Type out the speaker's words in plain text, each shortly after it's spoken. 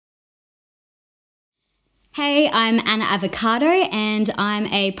Hey, I'm Anna Avocado and I'm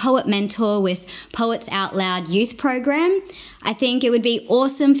a poet mentor with Poets Out Loud youth program. I think it would be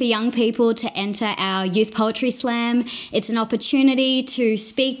awesome for young people to enter our Youth Poetry Slam. It's an opportunity to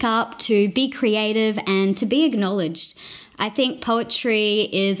speak up, to be creative and to be acknowledged. I think poetry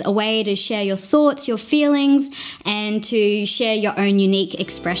is a way to share your thoughts, your feelings, and to share your own unique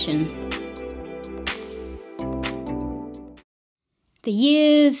expression. The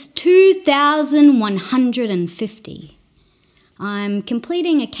year's 2150. I'm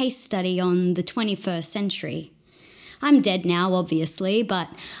completing a case study on the 21st century. I'm dead now, obviously, but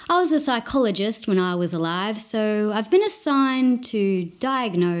I was a psychologist when I was alive, so I've been assigned to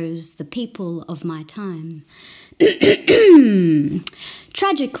diagnose the people of my time.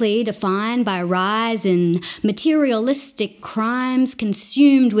 Tragically defined by a rise in materialistic crimes,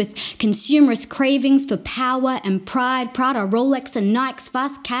 consumed with consumerist cravings for power and pride, proud of Rolex and Nikes,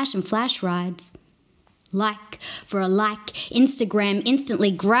 fast cash and flash rides. Like for a like, Instagram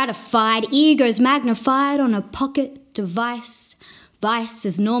instantly gratified, egos magnified on a pocket device. Vice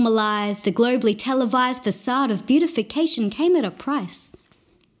is normalized, a globally televised facade of beautification came at a price.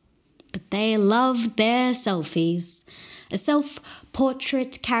 But they loved their selfies. A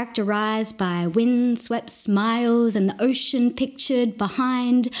self-portrait characterized by wind-swept smiles and the ocean pictured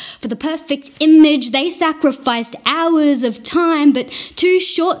behind. For the perfect image, they sacrificed hours of time, but too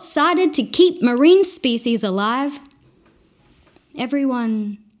short-sighted to keep marine species alive.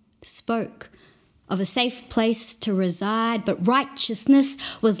 Everyone spoke of a safe place to reside, but righteousness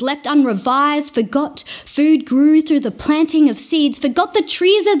was left unrevised, forgot food grew through the planting of seeds, forgot the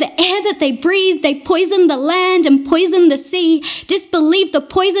trees are the air that they breathed, they poisoned the land and poisoned the sea, disbelieved the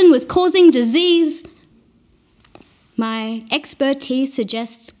poison was causing disease. My expertise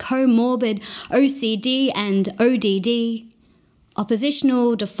suggests comorbid OCD and ODD,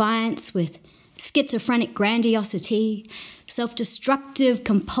 oppositional defiance with schizophrenic grandiosity, self-destructive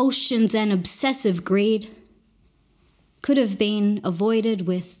compulsions and obsessive greed could have been avoided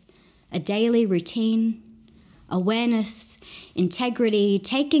with a daily routine, awareness, integrity,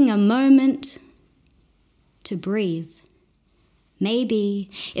 taking a moment to breathe. Maybe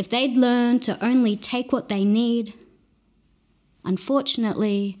if they'd learned to only take what they need.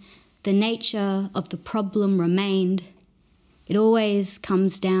 Unfortunately, the nature of the problem remained. It always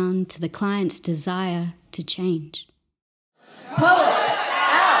comes down to the client's desire to change. Poet.